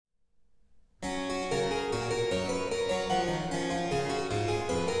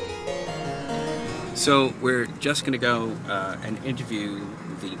So we're just going to go and interview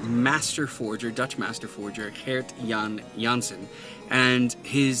the master forger, Dutch master forger, Geert Janssen, and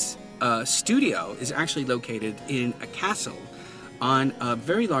his studio is actually located in a castle on a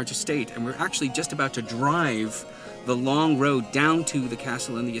very large estate, and we're actually just about to drive the long road down to the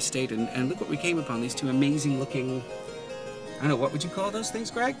castle and the estate, and look what we came upon, these two amazing looking, I don't know, what would you call those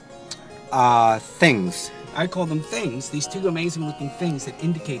things, Greg? Things. I call them things, these two amazing looking things that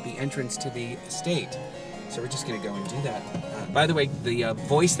indicate the entrance to the estate. So we're just going to go and do that. By the way, the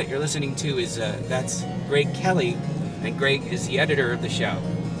voice that you're listening to is, that's Greg Kelly, and Greg is the editor of the show.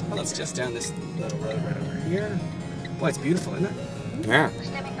 It's just down this little road right over here. Well, it's beautiful, isn't it? Yeah.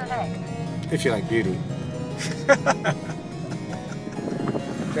 If you like beauty.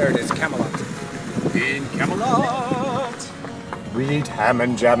 There it is, Camelot. In Camelot! We eat ham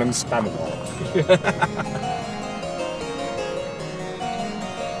and jam and Spamalot.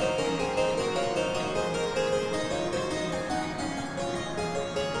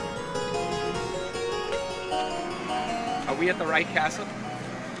 Are we at the right castle?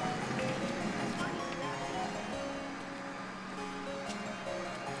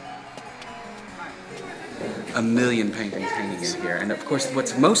 A million paintings here, and of course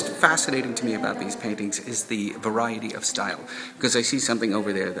what's most fascinating to me about these paintings is the variety of style, because I see something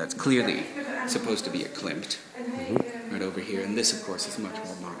over there that's clearly supposed to be a Klimt, right over here, and this of course is much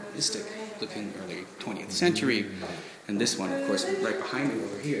more modernistic, looking early 20th century, and this one of course right behind me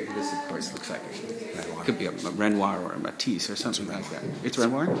over here, this of course looks like it could be a Renoir or a Matisse or something like that. It's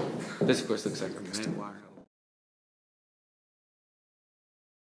Renoir? This of course looks like a Renoir.